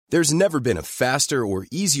There's never been a faster or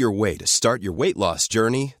easier way to start your weight loss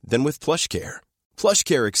journey than with PlushCare.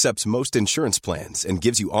 PlushCare accepts most insurance plans and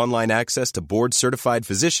gives you online access to board-certified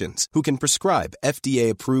physicians who can prescribe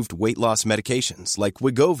FDA-approved weight loss medications like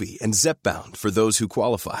Wegovy and Zepbound for those who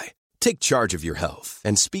qualify. Take charge of your health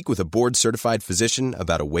and speak with a board-certified physician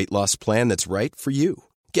about a weight loss plan that's right for you.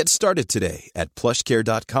 Get started today at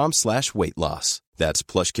plushcare.com/weight loss. That's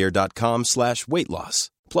plushcare.com/weight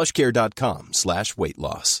loss. plushcare.com/weight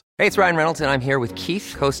loss. Hey, it's Ryan Reynolds, and I'm here with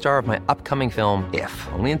Keith, co-star of my upcoming film, If,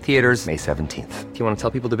 only in theaters May 17th. Do you want to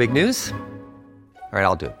tell people the big news? All right,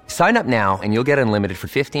 I'll do it. Sign up now and you'll get unlimited for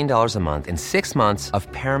 $15 a month and 6 months of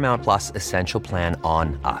Paramount Plus Essential Plan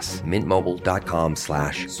on us.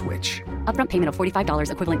 MintMobile.com/switch. Upfront payment of $45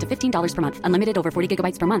 equivalent to $15 per month. Unlimited over 40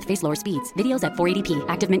 gigabytes per month. Face lower speeds. Videos at 480p.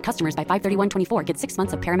 Active Mint customers by 531.24 get 6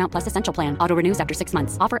 months of Paramount Plus Essential Plan. Auto renews after 6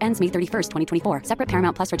 months. Offer ends May 31st, 2024. Separate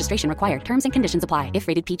Paramount Plus registration required. Terms and conditions apply if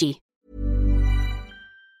rated PG.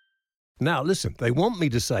 Now, listen, they want me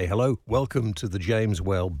to say hello, welcome to the James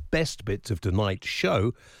Well Best Bits of Tonight's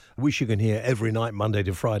show, which you can hear every night, Monday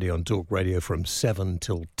to Friday on Talk Radio from 7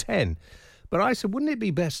 till 10. But I said, wouldn't it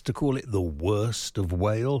be best to call it the worst of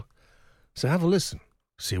Wales? So have a listen,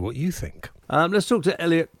 see what you think. Let's talk to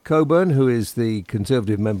Elliot Coburn, who is the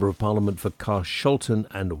Conservative Member of Parliament for Carshalton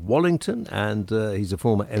and Wallington, and he's a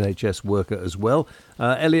former NHS worker as well.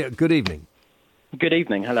 Elliot, good evening. Good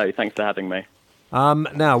evening. Hello. Thanks for having me.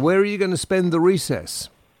 Now, where are you going to spend the recess?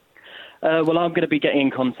 Well, I'm going to be getting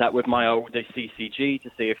in contact with my older CCG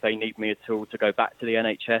to see if they need me at all to go back to the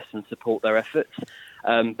NHS and support their efforts.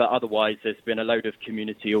 But otherwise, there's been a load of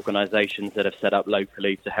community organisations that have set up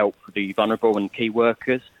locally to help the vulnerable and key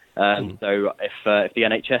workers. So if the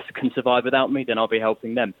NHS can survive without me, then I'll be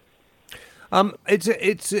helping them.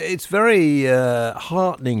 It's very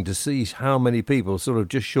heartening to see how many people, sort of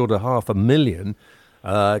just short of 500,000,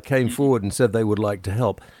 came forward and said they would like to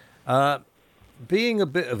help. Being a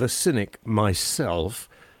bit of a cynic myself,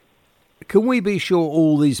 can we be sure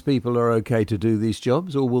all these people are okay to do these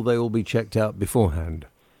jobs, or will they all be checked out beforehand?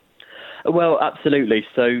 Well, absolutely.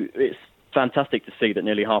 So it's fantastic to see that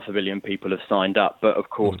nearly 500,000 people have signed up, but of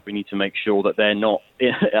course we need to make sure that they're not,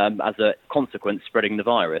 as a consequence, spreading the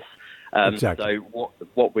virus. Exactly. So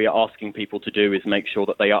what we are asking people to do is make sure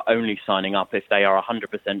that they are only signing up if they are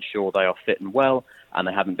 100% sure they are fit and well and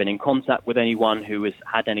they haven't been in contact with anyone who has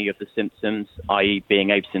had any of the symptoms, i.e. being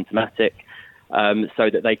asymptomatic, so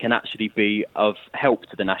that they can actually be of help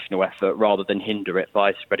to the national effort rather than hinder it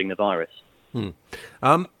by spreading the virus.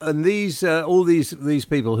 And these all these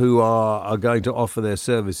people who are going to offer their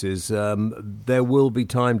services, there will be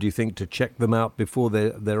time, do you think, to check them out before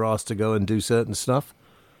they're asked to go and do certain stuff?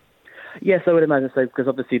 Yes, I would imagine so, because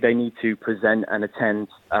obviously they need to present and attend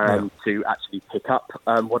to actually pick up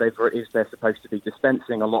whatever it is they're supposed to be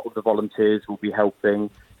dispensing. A lot of the volunteers will be helping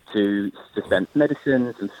to dispense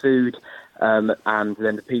medicines and food, and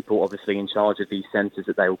then the people obviously in charge of these centres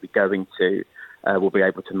that they will be going to will be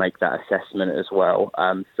able to make that assessment as well.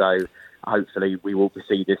 So hopefully we will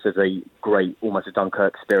see this as a great, almost a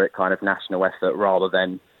Dunkirk spirit kind of national effort rather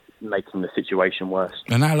than making the situation worse.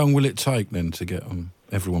 And how long will it take then to get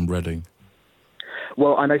everyone ready?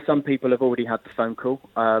 Well, I know some people have already had the phone call.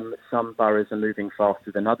 Some boroughs are moving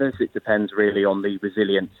faster than others. It depends really on the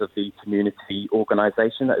resilience of the community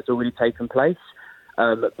organisation that has already taken place.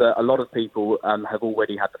 But a lot of people have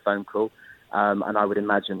already had the phone call. And I would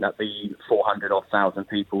imagine that the 400,000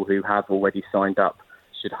 people who have already signed up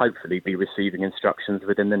should hopefully be receiving instructions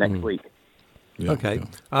within the next week. Yeah, Okay.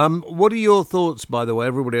 yeah. What are your thoughts, by the way?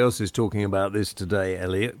 Everybody else is talking about this today,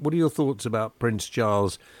 Elliot. What are your thoughts about Prince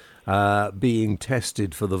Charles being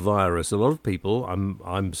tested for the virus? A lot of people,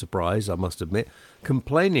 I'm surprised, I must admit,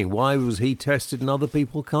 complaining. Why was he tested and other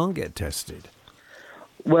people can't get tested?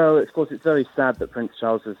 Well, of course, it's very sad that Prince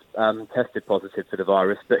Charles has tested positive for the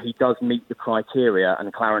virus, but he does meet the criteria,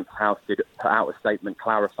 and Clarence House did put out a statement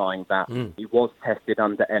clarifying that he was tested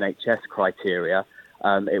under NHS criteria.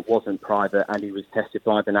 It wasn't private, and he was tested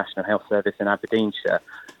by the National Health Service in Aberdeenshire.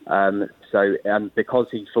 So because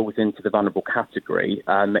he falls into the vulnerable category,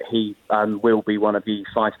 he will be one of the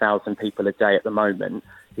 5,000 people a day at the moment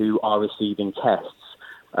who are receiving tests.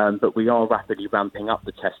 But we are rapidly ramping up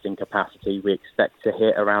the testing capacity. We expect to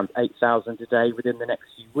hit around 8,000 a day within the next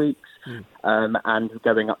few weeks, and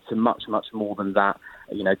going up to much, much more than that,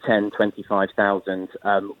 10, 25,000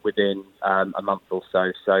 within a month or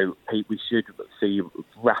so. So we should see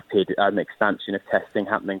rapid expansion of testing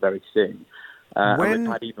happening very soon.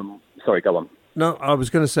 Sorry, go on. No, I was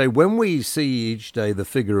going to say, when we see each day the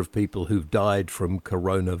figure of people who've died from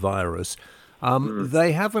coronavirus,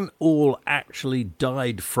 they haven't all actually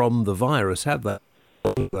died from the virus, have they?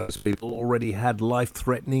 those people already had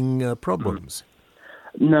life-threatening problems.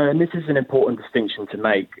 No, and this is an important distinction to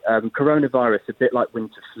make. Coronavirus, a bit like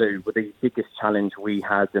winter flu, were the biggest challenge we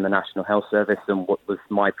had in the National Health Service, and what was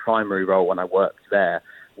my primary role when I worked there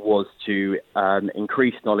was to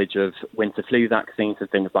increase knowledge of winter flu vaccines and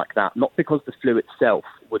things like that, not because the flu itself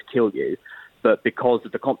would kill you, but because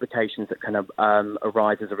of the complications that can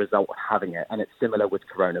arise as a result of having it, and it's similar with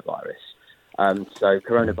coronavirus. So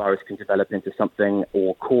coronavirus can develop into something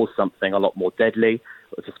or cause something a lot more deadly,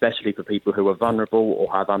 especially for people who are vulnerable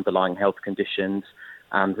or have underlying health conditions,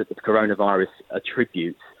 and that the coronavirus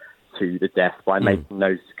attributes to the death by making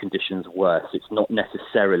those conditions worse. It's not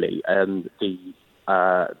necessarily the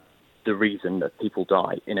reason that people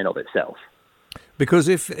die in and of itself. Because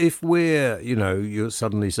if we're, you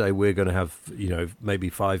suddenly say we're going to have, maybe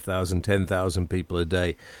 5,000, 10,000 people a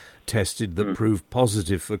day tested that prove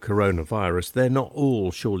positive for coronavirus, they're not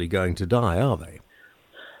all surely going to die, are they?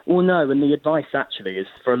 Well, no, and the advice actually is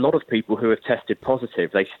for a lot of people who have tested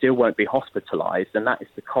positive, they still won't be hospitalised, and that is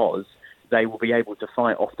because they will be able to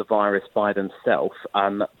fight off the virus by themselves,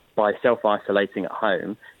 by self-isolating at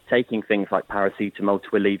home, taking things like paracetamol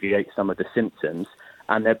to alleviate some of the symptoms,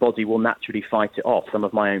 and their body will naturally fight it off. Some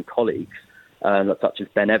of my own colleagues, such as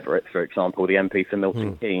Ben Everett, for example, the MP for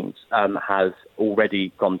Milton Keynes, has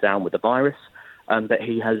already gone down with the virus, but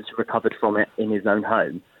he has recovered from it in his own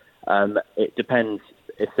home. It depends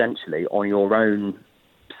essentially on your own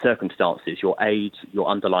circumstances, your age, your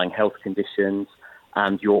underlying health conditions,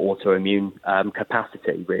 and your autoimmune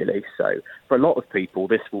capacity, really. So for a lot of people,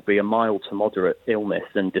 this will be a mild to moderate illness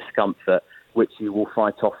and discomfort, which you will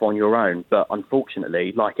fight off on your own. But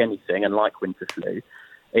unfortunately, like anything, and like winter flu,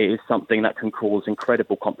 it is something that can cause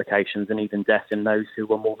incredible complications and even death in those who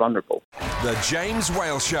are more vulnerable. The James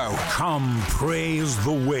Whale Show. Come praise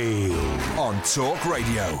the whale On Talk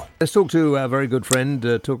Radio. Let's talk to our very good friend,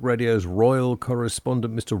 Talk Radio's royal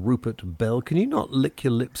correspondent, Mr. Rupert Bell. Can you not lick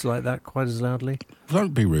your lips like that quite as loudly?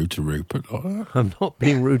 Don't be rude to Rupert. I'm not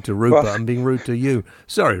being rude to Rupert, I'm being rude to you.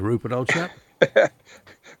 Sorry, Rupert, old chap.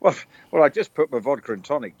 Well, I just put my vodka and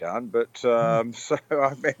tonic down, but so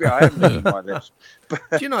maybe I am licking my lips. Do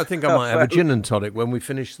you know, I think I might have a gin and tonic when we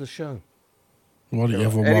finish the show. Why don't you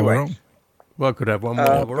have one while we're on? Well, I could have one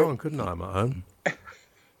while we're on, couldn't I? I'm at home.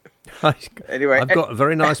 Anyway, I've got a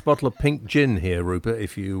very nice bottle of pink gin here, Rupert.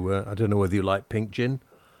 If you, I don't know whether you like pink gin.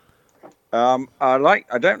 I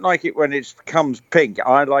don't like it when it comes pink.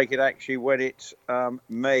 I like it actually when it's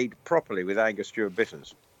made properly with Angus Stewart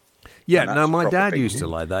bitters. Yeah, no, my dad used to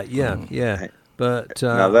like that. Yeah. But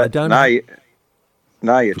I don't.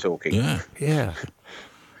 Now you're talking. Yeah.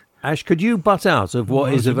 Ash, could you butt out of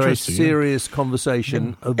what is a very serious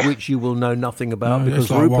conversation of which you will know nothing about? Because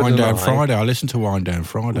it's like Rupert Wind Down and Friday. I listen to Wind Down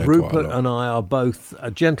Friday. Rupert and I are both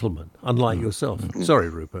gentlemen, unlike yourself. Sorry,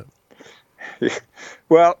 Rupert.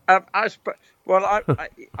 Well, I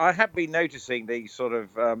have been noticing the sort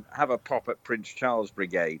of have a pop at Prince Charles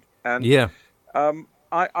Brigade, and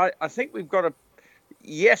I think we've got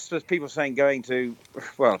yes, there's people saying going to,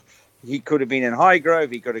 he could have been in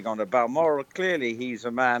Highgrove, he could have gone to Balmoral. Clearly, he's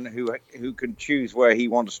a man who can choose where he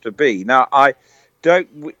wants to be. Now, I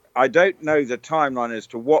don't know the timeline as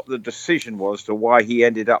to what the decision was to why he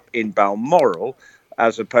ended up in Balmoral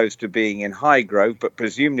as opposed to being in Highgrove, but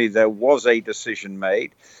presumably there was a decision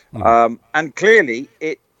made. And clearly,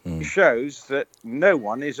 it shows that no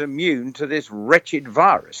one is immune to this wretched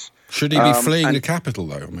virus. Should he be fleeing the capital,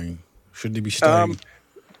 though? I mean, should he be staying?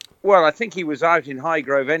 Well, I think he was out in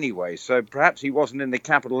Highgrove anyway, so perhaps he wasn't in the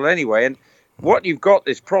capital anyway. And what you've got,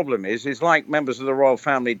 this problem is like members of the royal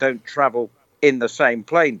family don't travel in the same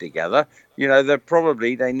plane together. You know,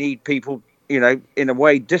 they need people, in a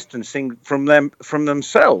way distancing from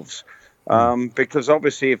themselves. Because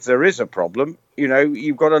obviously if there is a problem,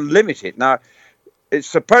 you've got to limit it. Now, it's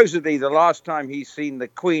supposedly the last time he's seen the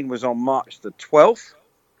Queen was on March the 12th.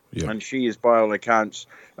 Yeah. And she is, by all accounts,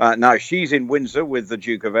 now she's in Windsor with the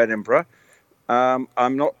Duke of Edinburgh. I'm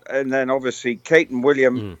not, and then obviously Kate and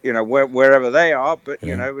William, wherever they are. But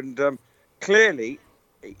and clearly,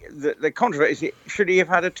 the controversy is: should he have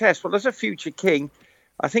had a test? Well, as a future king,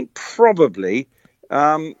 I think probably,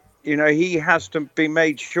 he has to be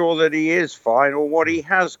made sure that he is fine or what he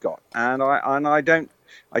has got, and I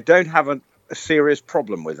don't have a serious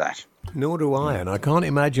problem with that. Nor do I, and I can't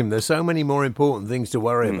imagine there's so many more important things to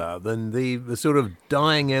worry about than the sort of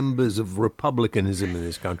dying embers of republicanism in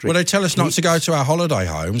this country. Well, they tell us not to go to our holiday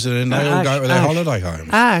homes, and then they all go to their holiday homes.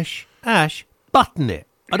 Ash, button it.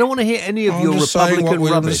 I don't want to hear any of your Republican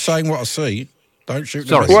rubbish. I'm just saying what I see. Don't shoot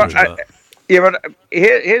the Sorry. messenger. But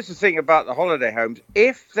here's the thing about the holiday homes.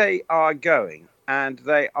 If they are going and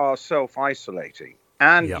they are self-isolating,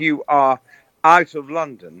 and you are out of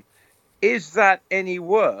London, is that any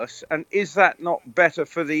worse? And is that not better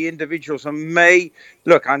for the individuals? And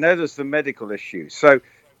look, I know there's the medical issue. So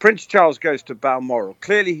Prince Charles goes to Balmoral.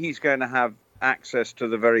 Clearly, he's going to have access to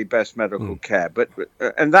the very best medical care. But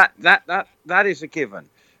that is a given.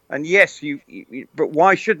 And yes, but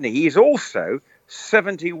why shouldn't he? He's also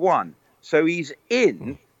 71. So he's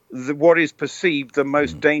in what is perceived the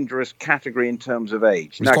most dangerous category in terms of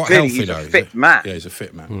age. He's now, quite clearly, healthy, he's though, a fit man. Yeah, he's a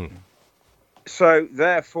fit man. So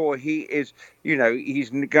therefore, he is, he's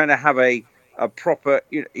going to have a proper,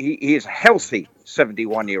 he is a healthy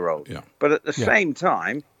 71-year-old. Yeah. But at the same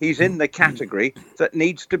time, he's in the category that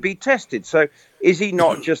needs to be tested. So is he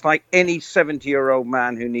not just like any 70-year-old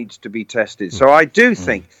man who needs to be tested? So I do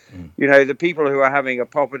think, the people who are having a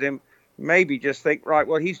pop at him maybe just think, right,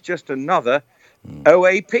 well, he's just another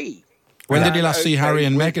OAP. When did he last see Harry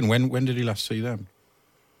and Meghan? When did he last see them?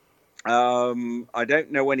 I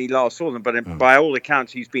don't know when he last saw them, but by all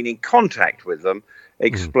accounts, he's been in contact with them,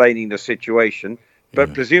 explaining the situation.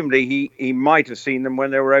 But presumably, he might have seen them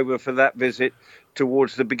when they were over for that visit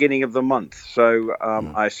towards the beginning of the month. So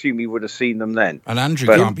I assume he would have seen them then. And Andrew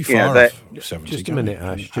can't be far off 70. Just a minute,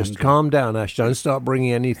 Ash. Just calm down, Ash. Don't start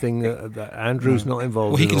bringing anything that Andrew's not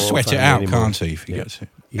involved in. Well, he can sweat it out, can't he, if he gets it?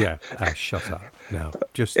 Yeah, Ash, shut up. Now,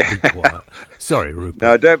 just be quiet. Sorry, Rupert.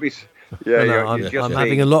 No, don't be... I'm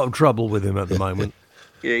having a lot of trouble with him at the moment.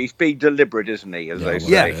 Yeah, he's being deliberate, isn't he, as they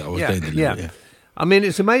say? Yeah. I mean,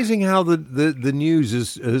 it's amazing how the news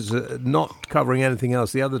is not covering anything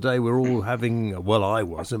else. The other day, we're all having, well, I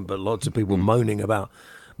wasn't, but lots of people moaning about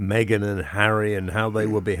Meghan and Harry and how they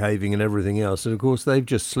were behaving and everything else. And, of course, they've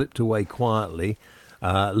just slipped away quietly,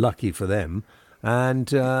 lucky for them. And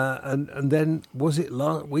then, was it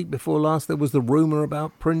week before last, there was the rumour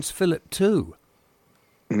about Prince Philip too.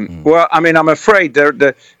 Well, I mean, I'm afraid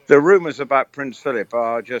the rumours about Prince Philip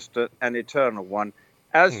are just an eternal one,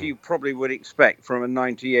 as you probably would expect from a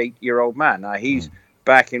 98-year-old man. Now, he's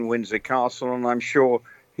back in Windsor Castle, and I'm sure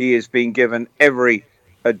he is being given every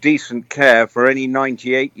decent care for any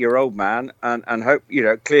 98-year-old man, and hope,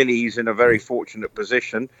 clearly he's in a very fortunate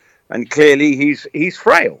position, and clearly he's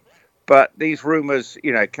frail. But these rumours,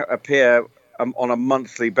 appear on a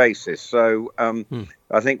monthly basis. So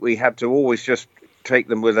I think we have to always just take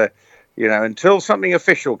them with until something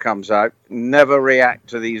official comes out, never react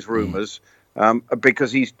to these rumours,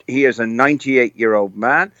 because he is a 98-year-old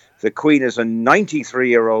man. The Queen is a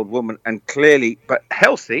 93-year-old woman, and clearly, but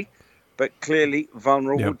healthy, but clearly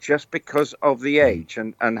vulnerable just because of the age.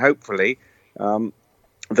 And hopefully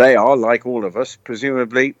they are, like all of us,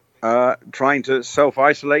 presumably trying to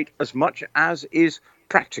self-isolate as much as is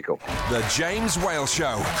practical. The James Whale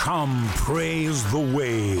Show. Come praise the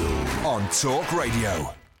whale on Talk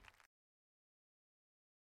Radio.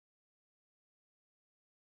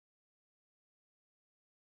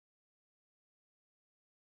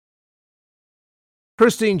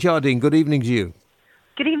 Christine Jardine, good evening to you.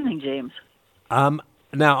 Good evening, James.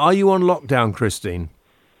 Now, are you on lockdown, Christine?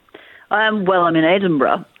 Well, I'm in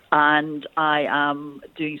Edinburgh, and I am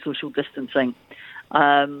doing social distancing.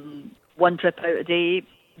 One trip out a day,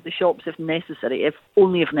 the shops if necessary,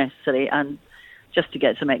 only if necessary, and just to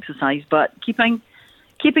get some exercise. But keeping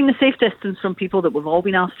the safe distance from people that we've all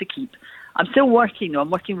been asked to keep. I'm still working, though.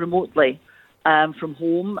 I'm working remotely from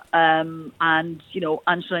home, and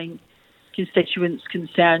answering constituents'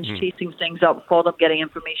 concerns, chasing things up for them, getting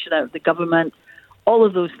information out of the government, all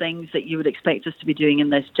of those things that you would expect us to be doing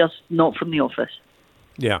in this, just not from the office.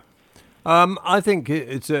 Yeah. I think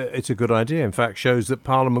it's a good idea. In fact, shows that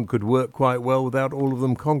Parliament could work quite well without all of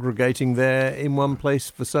them congregating there in one place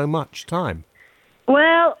for so much time.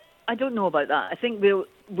 Well, I don't know about that. I think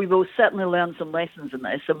we will certainly learn some lessons in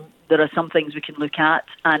this. There are some things we can look at,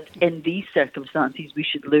 and in these circumstances, we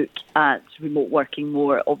should look at remote working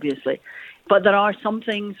more, obviously. But there are some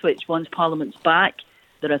things which, once Parliament's back,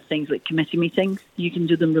 there are things like committee meetings. You can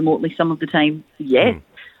do them remotely some of the time, yes.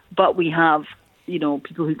 But we have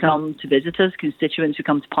people who come to visit us, constituents who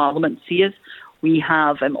come to Parliament to see us. We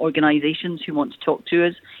have organisations who want to talk to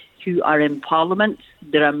us, who are in Parliament.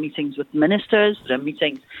 There are meetings with ministers. There are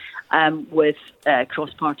meetings with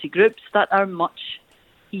cross-party groups that are much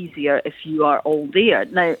easier if you are all there.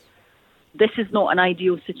 Now, this is not an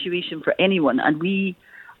ideal situation for anyone, and we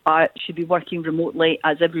should be working remotely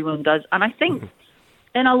as everyone does. And I think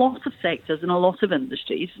in a lot of sectors, in a lot of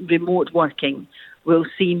industries, remote working will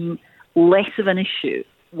seem less of an issue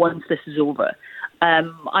once this is over.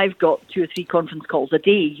 I've got 2 or 3 conference calls a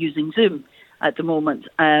day using Zoom at the moment,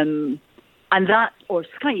 and that, or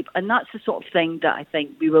Skype, and that's the sort of thing that I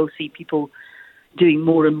think we will see people doing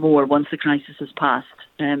more and more once the crisis has passed.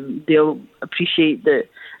 They'll appreciate that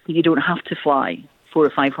you don't have to fly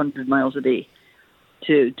 400 or 500 miles a day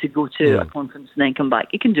to go to a conference and then come back.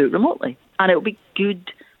 You can do it remotely, and it'll be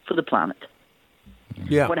good for the planet.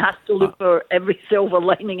 Yeah. One has to look for every silver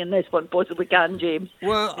lining in this one possibly can, James.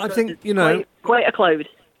 Well, I Because think, it's quite a cloud.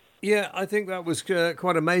 Yeah, I think that was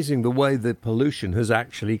quite amazing, the way the pollution has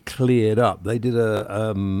actually cleared up. They did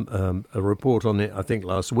a report on it, I think,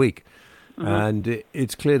 last week, and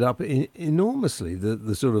it's cleared up enormously,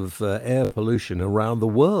 the sort of air pollution around the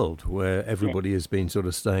world, where everybody has been sort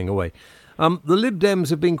of staying away. The Lib Dems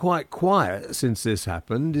have been quite quiet since this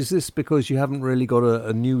happened. Is this because you haven't really got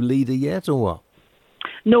a new leader yet, or what?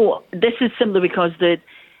 No, this is simply because the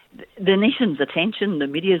nation's attention, the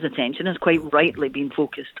media's attention, has quite rightly been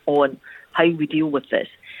focused on how we deal with this.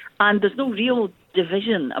 And there's no real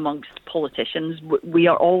division amongst politicians. We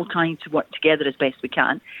are all trying to work together as best we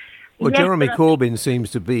can. Well, Yes, Jeremy Corbyn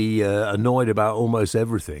seems to be annoyed about almost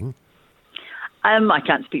everything. I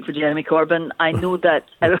can't speak for Jeremy Corbyn. I know that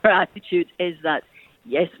our attitude is that,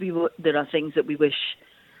 yes, there are things that we wish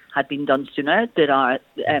had been done sooner. There are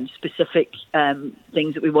specific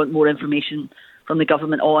things that we want more information from the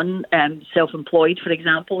government on. Self-employed, for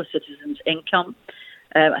example, a citizen's income,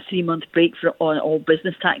 a 3-month break on all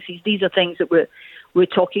business taxes. These are things that we're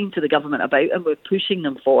talking to the government about, and we're pushing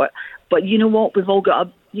them for. But you know what? We've all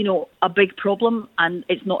got a big problem, and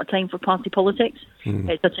it's not a time for party politics.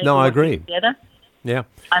 It's a time No, for I working agree. together. Yeah,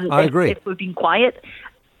 And I agree. If we've been quiet,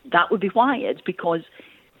 that would be why. It's because,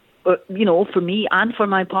 for me and for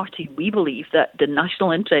my party, we believe that the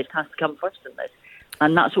national interest has to come first in this,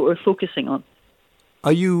 and that's what we're focusing on.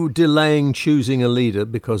 Are you delaying choosing a leader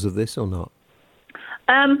because of this or not?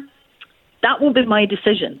 That will be my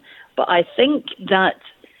decision, but I think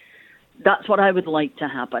that's what I would like to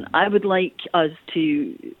happen. I would like us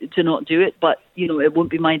to not do it, but it won't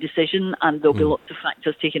be my decision, and there'll be lots of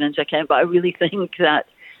factors taken into account. But I really think that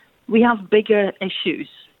we have bigger issues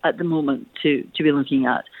at the moment to be looking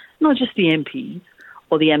at, not just the MPs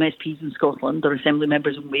or the MSPs in Scotland or Assembly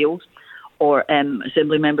members in Wales or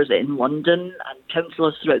Assembly members in London and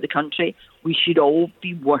councillors throughout the country. We should all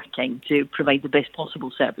be working to provide the best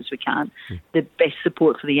possible service we can, the best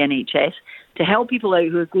support for the NHS, to help people out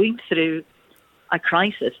who are going through a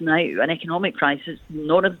crisis now, an economic crisis,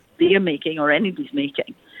 not of their making or anybody's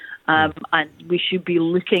making. And we should be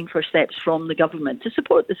looking for steps from the government to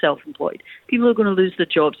support the self-employed. People are going to lose their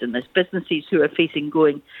jobs in this. Businesses who are facing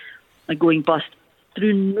going bust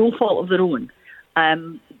through no fault of their own.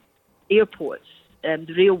 Airports,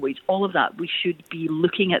 the railways, all of that. We should be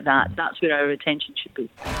looking at that. That's where our attention should be.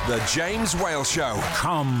 The James Whale Show.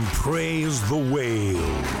 Come praise the whale.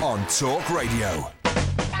 On Talk Radio.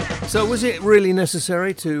 So was it really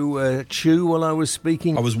necessary to chew while I was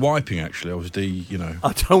speaking? I was wiping, actually. I was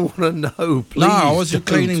I don't want to know, please. No, I was just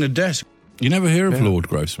don't. cleaning the desk. You never hear of Lord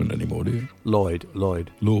Grossman anymore, do you? Lloyd. Lord,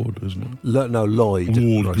 isn't it? Lloyd.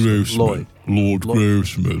 Lord Grossman. Lord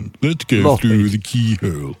Grossman. Let's go Lloyd. through the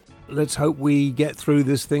keyhole. Let's hope we get through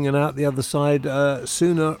this thing and out the other side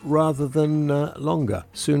sooner rather than longer.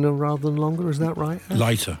 Sooner rather than longer, is that right?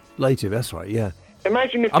 Later. Later, that's right, yeah.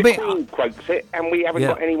 Imagine if the Queen quotes it and we haven't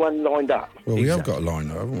got anyone lined up. Well, we have got a line,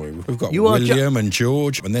 haven't we? We've got You are William and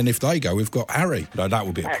George, and then if they go, we've got Harry. No, that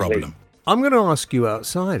would be a problem. I'm going to ask you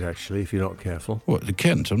outside, actually, if you're not careful. What, the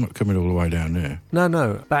Kent? I'm not coming all the way down there.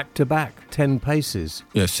 No, back to back, 10 paces.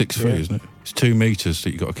 Yeah, 6 feet, isn't it? It's 2 metres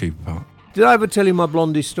that you've got to keep apart. Did I ever tell you my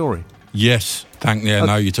Blondie story? Yes.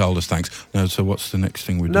 No, you told us, thanks. No, so what's the next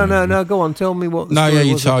thing we're doing? No, go on, tell me what the No, story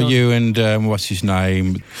yeah, was. you told you and what's his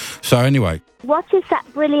name. So anyway. What is that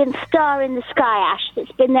brilliant star in the sky, Ash,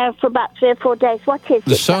 that's been there for about 3 or 4 days? What is it,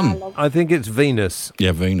 The sun. darling? I think it's Venus.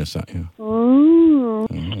 Yeah, Venus, that, yeah.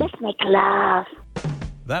 Let's make love.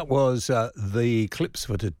 That was the clips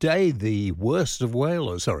for today, the worst of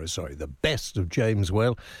Whale, the best of James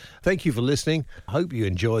Whale. Thank you for listening. I hope you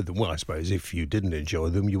enjoyed them. Well, I suppose if you didn't enjoy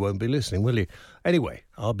them, you won't be listening, will you? Anyway,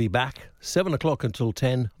 I'll be back 7 o'clock until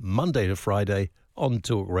 10, Monday to Friday on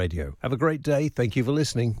Talk Radio. Have a great day. Thank you for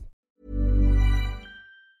listening.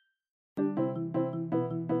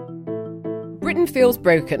 Britain feels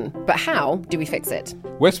broken, but how do we fix it?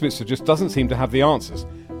 Westminster just doesn't seem to have the answers,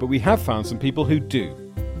 but we have found some people who do.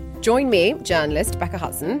 Join me, journalist Becca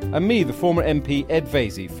Hudson. And me, the former MP Ed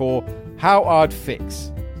Vaizey, for How I'd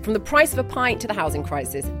Fix. From the price of a pint to the housing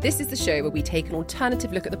crisis, this is the show where we take an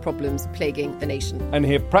alternative look at the problems plaguing the nation. And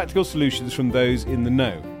hear practical solutions from those in the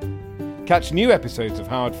know. Catch new episodes of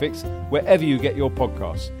How I'd Fix wherever you get your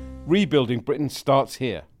podcasts. Rebuilding Britain starts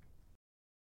here.